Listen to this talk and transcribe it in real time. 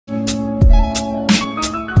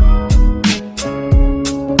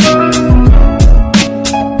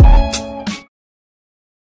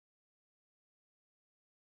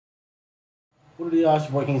up, y'all? It's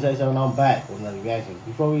your boy King Say Something. I'm back with another reaction.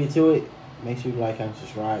 Before we get to it, make sure you like and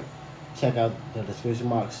subscribe. Check out the description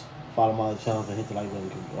box. Follow my other channels and hit the like button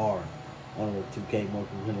because we are on the 2K more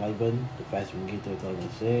people hit the like button. The faster we can get there, it's all been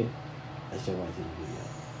said. Let's jump right to the video.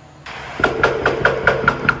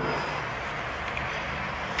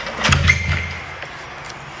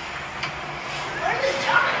 Where's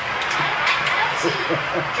John?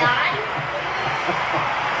 John?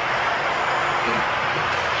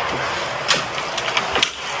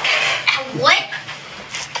 What?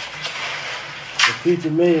 The future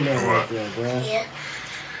millionaire right there, bro. Yeah.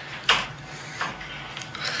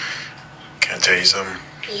 Can I tell you something?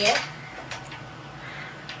 Yeah.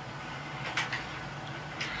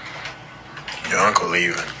 Your uncle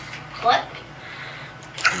leaving. What?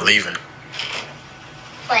 I'm leaving.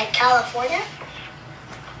 Like California?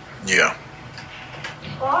 Yeah.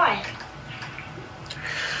 Why?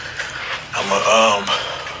 I'm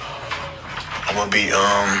gonna be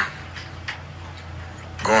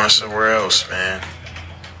going somewhere else, man.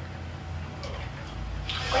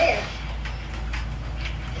 Where?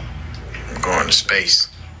 I'm going to space.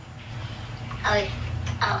 Oh.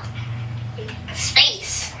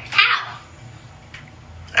 Space. How?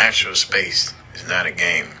 Actual space is not a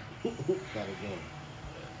game. Not again.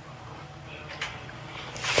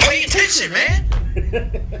 Pay attention, man.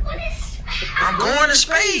 What is... I'm going to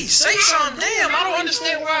space. Say something. Damn, I don't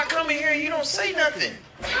understand why I come in here and you don't say nothing.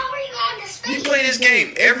 How are you going to space? You play this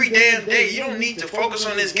game every damn day. You don't need to focus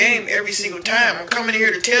on this game every single time. I'm coming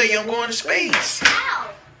here to tell you I'm going to space.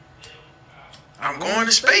 How? I'm going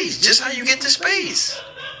to space. Just how you get to space.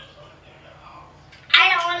 I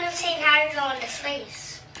don't understand how you're going to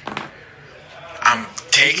space. I'm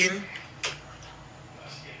taking...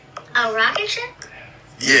 A rocket ship?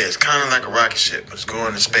 Yeah, it's kind of like a rocket ship, but it's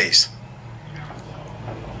going to space.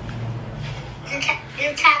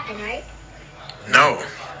 You're tapping, right? No,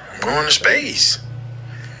 I'm going to space.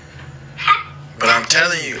 But I'm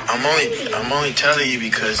telling you, I'm only telling you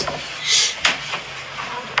because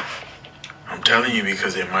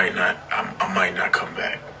it might not. I might not come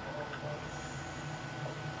back.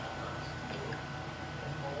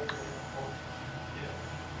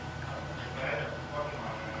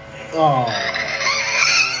 Oh,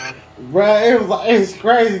 bro, it's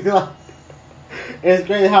crazy. It's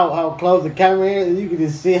crazy how close the camera is. You can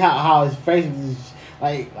just see how his face was just,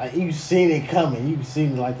 like you seen it coming. You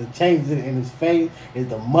seen like the changes in his face. As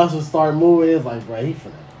the muscles start moving, it's like, bro, he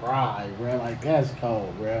finna cry, bro. Like, that's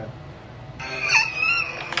cold, bro.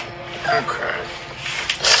 I'm crying.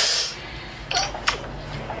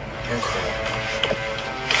 I'm crying.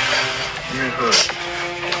 Give me a hug.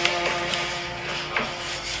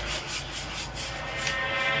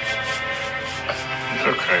 It's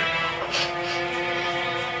okay.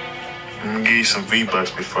 I'm gonna give you some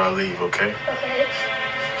V-Bucks before I leave, okay? Okay.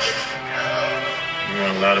 You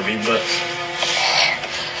want a lot of V-Bucks?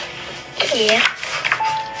 Yeah.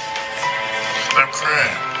 Stop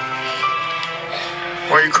crying.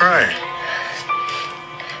 Why are you crying?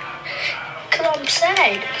 Because I'm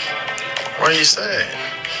sad. Why are you sad?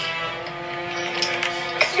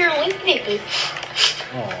 Because you're leaving me.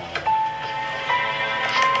 Oh,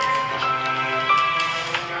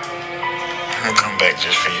 I'm gonna come back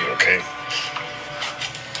just for you, okay?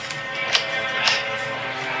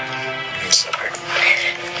 I'm sorry.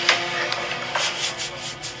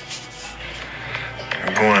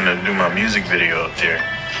 I'm going to do my music video up there.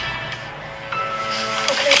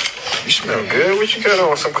 Okay. You smell good. What you got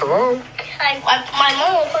on? Some cologne? My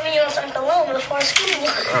mom put me on some cologne before school.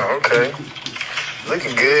 Oh, okay.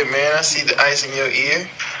 Looking good, man. I see the ice in your ear.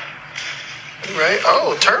 You right?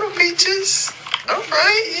 Oh, turtle peaches. All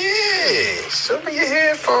right, yeah. Show me your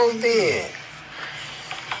headphones then.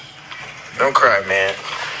 Don't cry, man.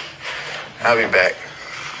 I'll be back.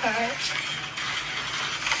 Alright.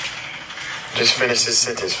 Just finish this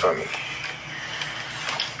sentence for me.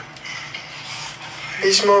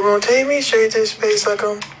 This more gonna take me straight to space like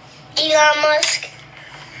I'm... Elon Musk.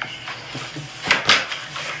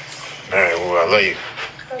 Alright, well, I love you.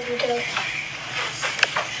 Love you too.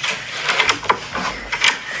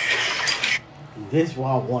 this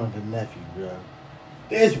why I wanted a nephew, bro.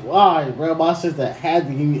 This why, bro. My sister had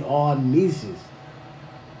to give me all nieces.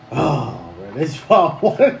 Oh, bro. This why I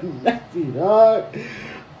wanted a nephew, dog.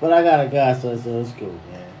 But I got a godson, so it's cool,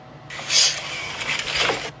 man.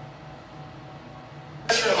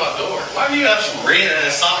 That's at my door. Why do you have some red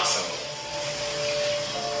ass socks on?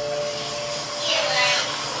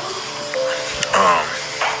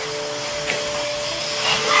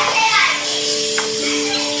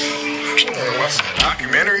 What's a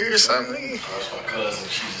documentary or something? That's my cousin.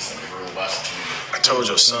 She's just in the room watching TV. I told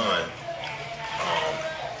your son,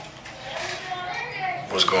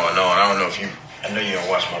 what's going on. I don't know if you. I know you don't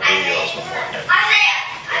watch my videos no more.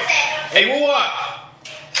 Hey, what?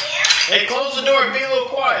 Hey, close the door and be a little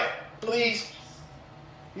quiet, please.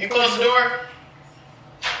 You close the door.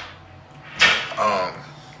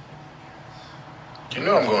 You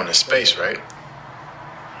know I'm going to space, right?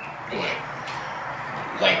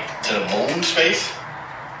 Like to the moon space?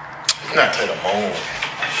 Not to the moon.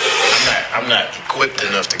 I'm not equipped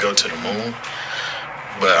enough to go to the moon,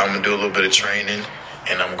 but I'm gonna do a little bit of training,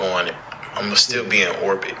 and I'm gonna still be in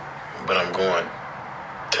orbit, but I'm going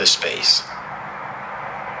to space.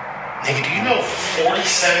 Nigga, do you know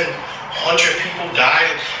 4,700 people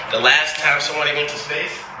died the last time somebody went to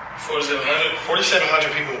space?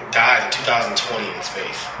 4,700 people died in 2020 in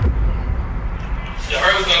space. Yeah, I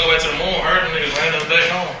heard we was gonna go back to the moon. I heard them niggas landed back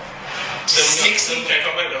home. 60 can't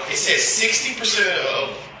come back though. It says 60%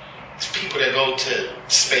 of people that go to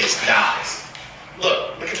space dies.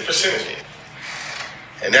 Look at the percentage here.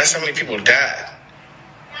 And that's how many people died.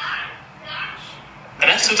 And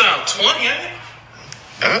that's 2020, ain't it?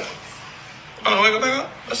 Huh? Oh, wait, go back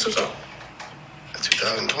up. That's 2020. That's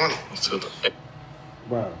 2020. That's 2020.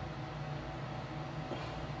 Bro.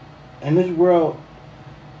 In this world,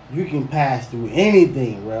 you can pass through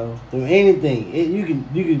anything, bro. Through anything. You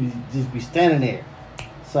can just be standing there,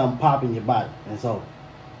 something pop in your body, and so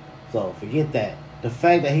forget that. The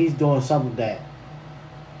fact that he's doing something that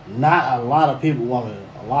not a lot of people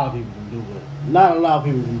can do it. Not a lot of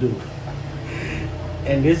people can do it.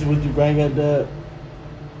 And this is what you bring up, Doug.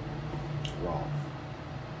 Wrong.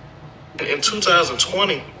 In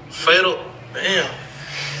 2020, fatal. Damn.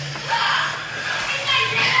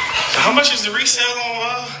 So how much is the resale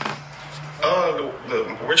on the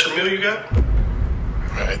Richard Mill you got?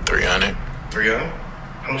 Right, 300. 300.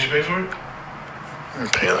 How much you pay for it? I'm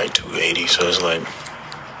paying like 280, so it's like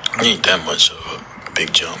ain't that much of a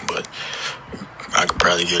big jump, but I could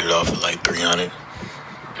probably get it off at like 300.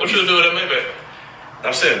 What you do with that Maybach?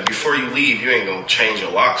 I'm saying before you leave, you ain't gonna change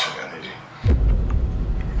your locks or nothing, did you?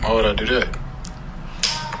 Why would I do that?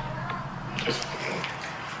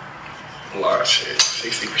 A lot of shit.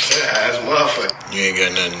 60% ass motherfucker. You ain't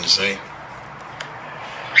got nothing to say.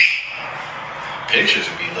 Pictures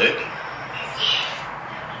would be lit.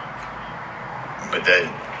 But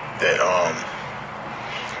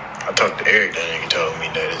I talked to Eric, that nigga told me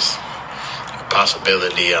that it's a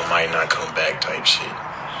possibility I might not come back type shit.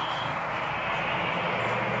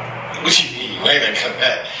 What you mean? You might not come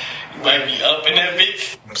back. You might be up in that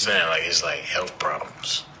bitch. I'm saying like it's like health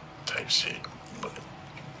problems type shit. But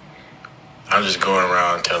I'm just going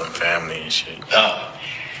around telling family and shit.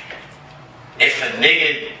 If a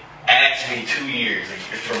nigga asked me 2 years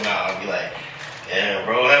from now, I'd be like, damn,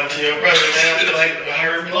 bro, what happened to your brother, man? I feel like I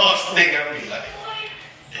heard we lost the nigga. I'd be like,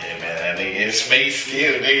 yeah, man, that nigga in space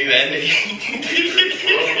still, nigga.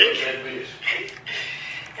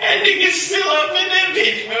 That nigga's still up in that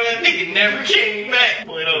bitch, bro. That nigga never came back.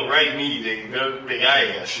 Boy, don't write me, nigga. Nigga, I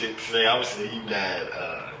ain't got shit to say. I would say you died,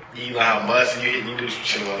 Elon Musk. You do some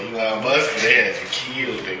shit on Elon Musk, and they had you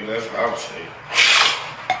killed, nigga. That's what I would say.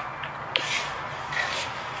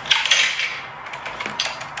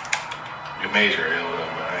 You're major ill, but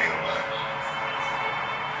I ain't gonna lie.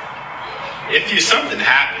 If something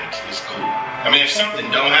happens, it's cool. I mean, if something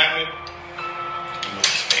don't happen, you go to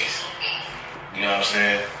space. You know what I'm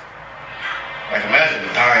saying? Like, imagine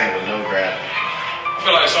dying with no gravity. I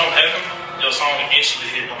feel like something happened, your song instantly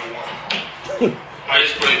hit #1. I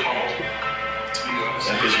just play home. To be honest.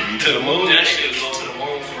 That bitch would be to the moon. That shit would go to the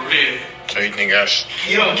moon for real. So you think I should?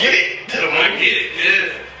 You don't get it to the moon. I get it,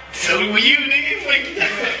 yeah. So were you, nigga?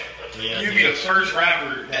 You'd be the first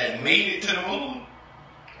rapper that made it to the moon.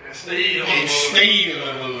 And stayed on the And moon. stayed on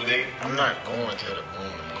the moon, nigga. I'm not going to the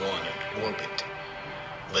moon. I'm going in orbit.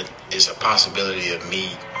 But it's a possibility of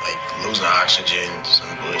me like losing oxygen,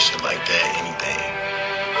 some bullshit like that. Anything.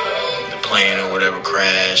 The plane or whatever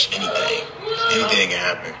crash. Anything. Anything can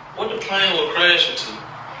happen. What the plane will crash into?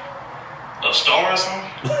 A star or something?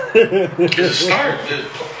 It's a star.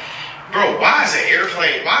 Bro, why is an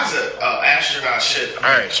airplane, why is an astronaut shit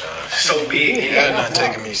Alright, y'all. so big? You're not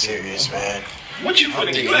taking me serious, man. What you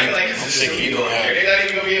finna do? Like it's a studio. They're not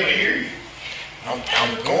even gonna be able to hear you. I'm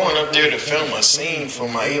going up there to film a scene for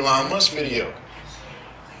my Elon Musk video.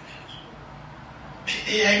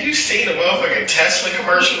 Yeah, have you seen a motherfucking Tesla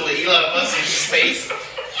commercial with Elon Musk in space?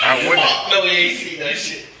 I wouldn't. No, you ain't seen that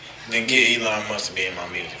shit. Then get Elon Musk to be in my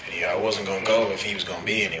music video. I wasn't gonna go if he was gonna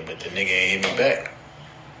be in it, but the nigga ain't hit me back.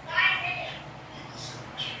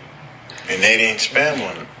 And they didn't spam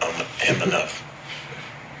on him enough.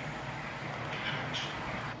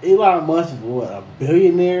 Elon Musk is what, a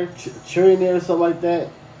billionaire, trillionaire, or something like that?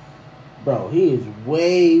 Bro, he is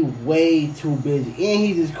way too busy. And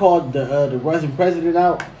he just called the Russian president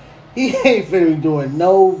out. He ain't finna be doing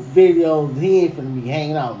no videos. He ain't finna be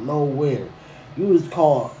hanging out nowhere. You just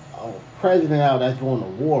called a president out that's going to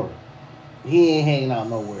war. He ain't hanging out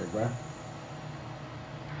nowhere, bro.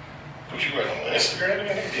 What you read on Instagram?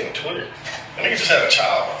 Nigga did on Twitter. That nigga just had a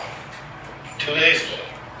child 2 days ago.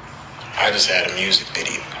 I just had a music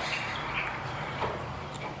video.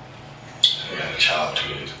 He had a child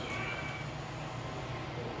 2 days ago.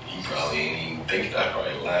 He probably ain't even thinking that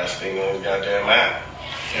probably the last thing on his goddamn map.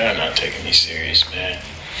 Y'all not taking me serious, man.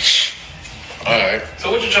 Alright.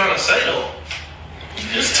 So what you trying to say though? You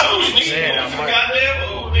just told me, nigga. I'm like,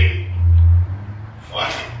 Goddamn old nigga.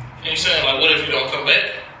 Why? You saying, like, what if you don't come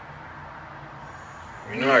back?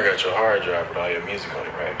 you know I got your hard drive with all your music on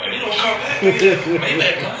it, right? If you don't come back, nigga,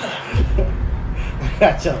 Maybach mine. I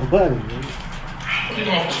got your money, man. You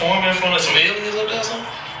gonna perform in front of some aliens up there or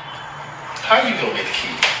something? How you gonna get the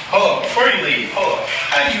key? Hold up, before you leave, hold up.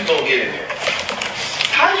 How you gonna get in there?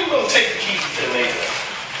 How you gonna take the keys to the nigga?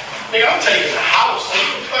 Nigga, I'm taking the house. What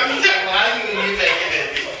the fuck you talking about? How you gonna get that in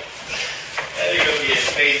there? That nigga gonna get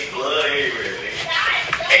face blood everywhere, nigga.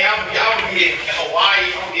 Hey, I'm gonna be in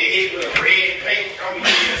Hawaii. I'm gonna get hit with a red paint. I'm gonna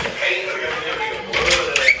get some paint. I'm gonna get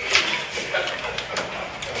blood.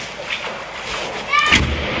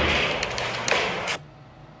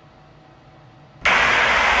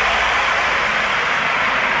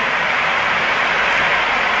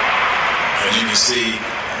 As you can see,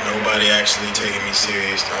 nobody actually taking me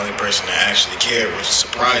serious. The only person that actually cared, which is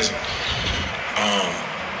surprising.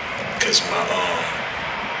 Because a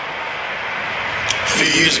few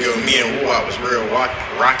years ago, me and Woo-Wop was real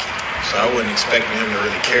rocky. So I wasn't expecting him to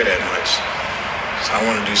really care that much. So I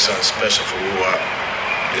want to do something special for Woo-Wop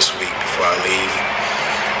this week before I leave.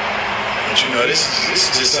 But you know, this is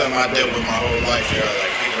just something I dealt with my whole life, y'all. Like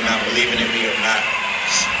people not believing in me or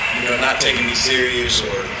not taking me serious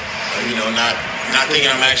or not thinking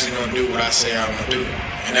I'm actually gonna do what I say I'm gonna do.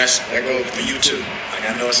 And that goes for you too. Like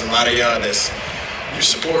I know it's a lot of y'all you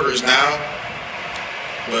supporters now,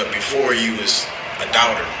 but before you was a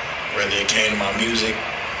doubter. Whether it came to my music,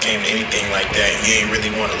 came to anything like that, you ain't really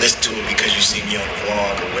want to listen to it because you see me on the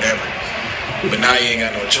vlog or whatever. But now you ain't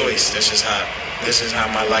got no choice. This is how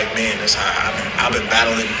my life been. That's how I've been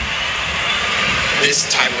battling this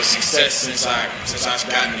type of success since I've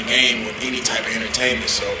gotten in the game with any type of entertainment.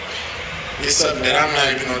 So it's something that I'm not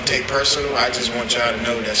even gonna take personal. I just want y'all to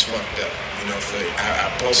know that's fucked up. You know, I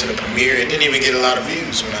posted a premiere. It didn't even get a lot of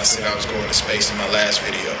views when I said I was going to space in my last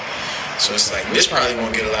video. So it's like this probably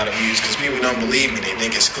won't get a lot of views because people don't believe me. They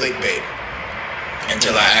think it's clickbait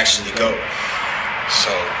until I actually go. So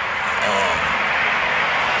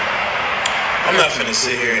I'm not finna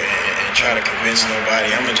sit here and try to convince nobody.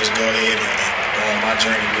 I'm gonna just go ahead and go on my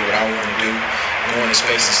journey, do what I want to do. Going to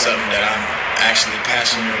space is something that I'm actually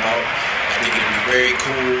passionate about. I think it'd be very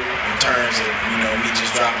cool in terms of, me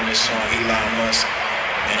just dropping this song, Elon Musk,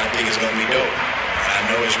 and I think it's gonna be dope. And I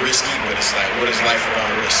know it's risky, but it's like, what is life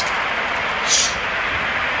without risk?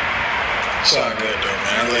 It's all good though,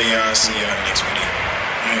 man. I'll let y'all see y'all in the next video.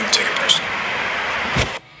 You don't take it personal.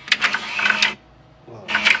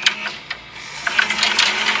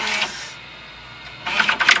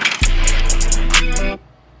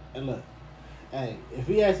 And look, hey, if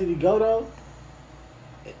we actually go though,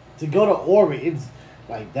 to go to orbit, it's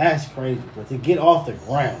like that's crazy. But to get off the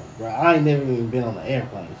ground, bro, I ain't never even been on an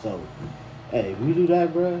airplane. So, hey, if we do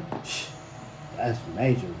that, bro, that's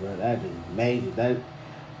major, bro. That is major.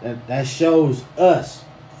 That shows us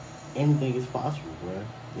anything is possible, bro.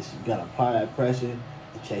 You gotta apply that pressure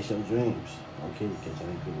and chase your dreams. Okay, catch you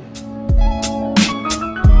next video.